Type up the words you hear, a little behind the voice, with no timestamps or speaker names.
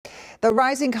The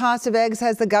rising cost of eggs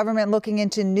has the government looking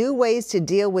into new ways to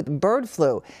deal with bird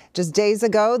flu. Just days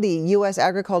ago, the U.S.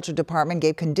 Agriculture Department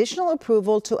gave conditional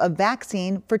approval to a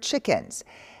vaccine for chickens.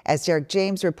 As Derek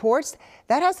James reports,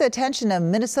 that has the attention of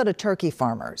Minnesota turkey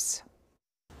farmers.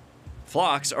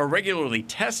 Flocks are regularly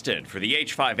tested for the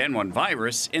H5N1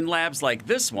 virus in labs like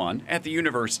this one at the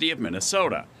University of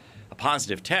Minnesota. A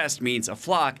positive test means a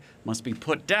flock must be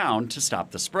put down to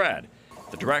stop the spread.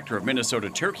 The director of Minnesota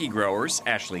turkey growers,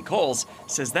 Ashley Coles,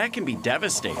 says that can be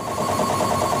devastating.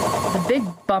 The big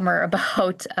bummer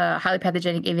about highly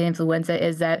pathogenic avian influenza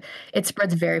is that it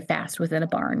spreads very fast within a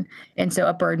barn. And so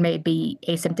a bird may be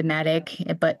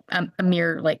asymptomatic, but a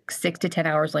mere 6 to 10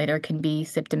 hours later can be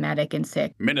symptomatic and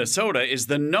sick. Minnesota is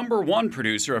the #1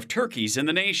 producer of turkeys in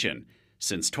the nation.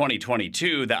 Since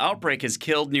 2022, the outbreak has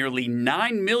killed nearly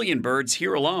 9 million birds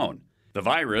here alone. The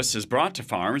virus is brought to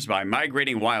farms by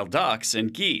migrating wild ducks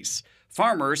and geese.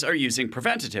 Farmers are using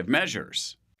preventative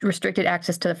measures. Restricted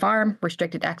access to the farm,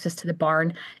 restricted access to the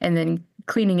barn, and then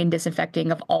cleaning and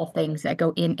disinfecting of all things that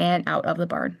go in and out of the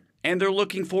barn. And they're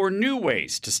looking for new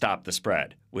ways to stop the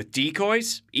spread, with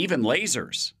decoys, even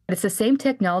lasers. It's the same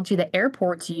technology that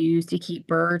airports use to keep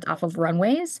birds off of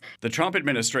runways. The Trump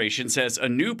administration says a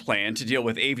new plan to deal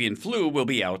with avian flu will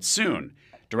be out soon.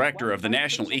 Director of the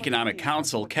National Economic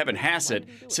Council, Kevin Hassett,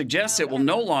 suggests it will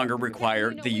no longer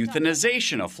require the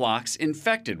euthanization of flocks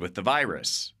infected with the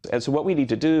virus. And so what we need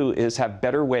to do is have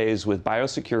better ways with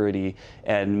biosecurity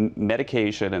and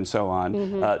medication and so on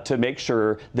to make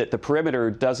sure that the perimeter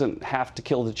doesn't have to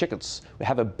kill the chickens. We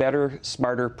have a better,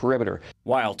 smarter perimeter.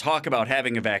 While talk about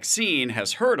having a vaccine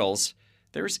has hurdles,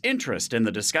 there's interest in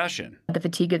the discussion. The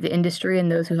fatigue of the industry and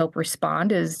those who help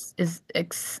respond is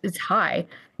high.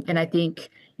 And I think,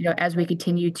 as we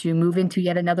continue to move into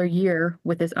yet another year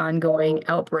with this ongoing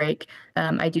outbreak,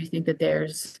 I do think that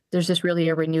there's just really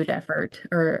a renewed effort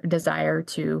or desire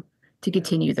to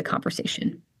continue the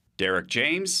conversation. Derek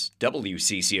James,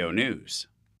 WCCO News.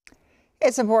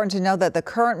 It's important to know that the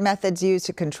current methods used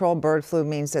to control bird flu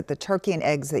means that the turkey and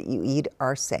eggs that you eat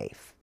are safe.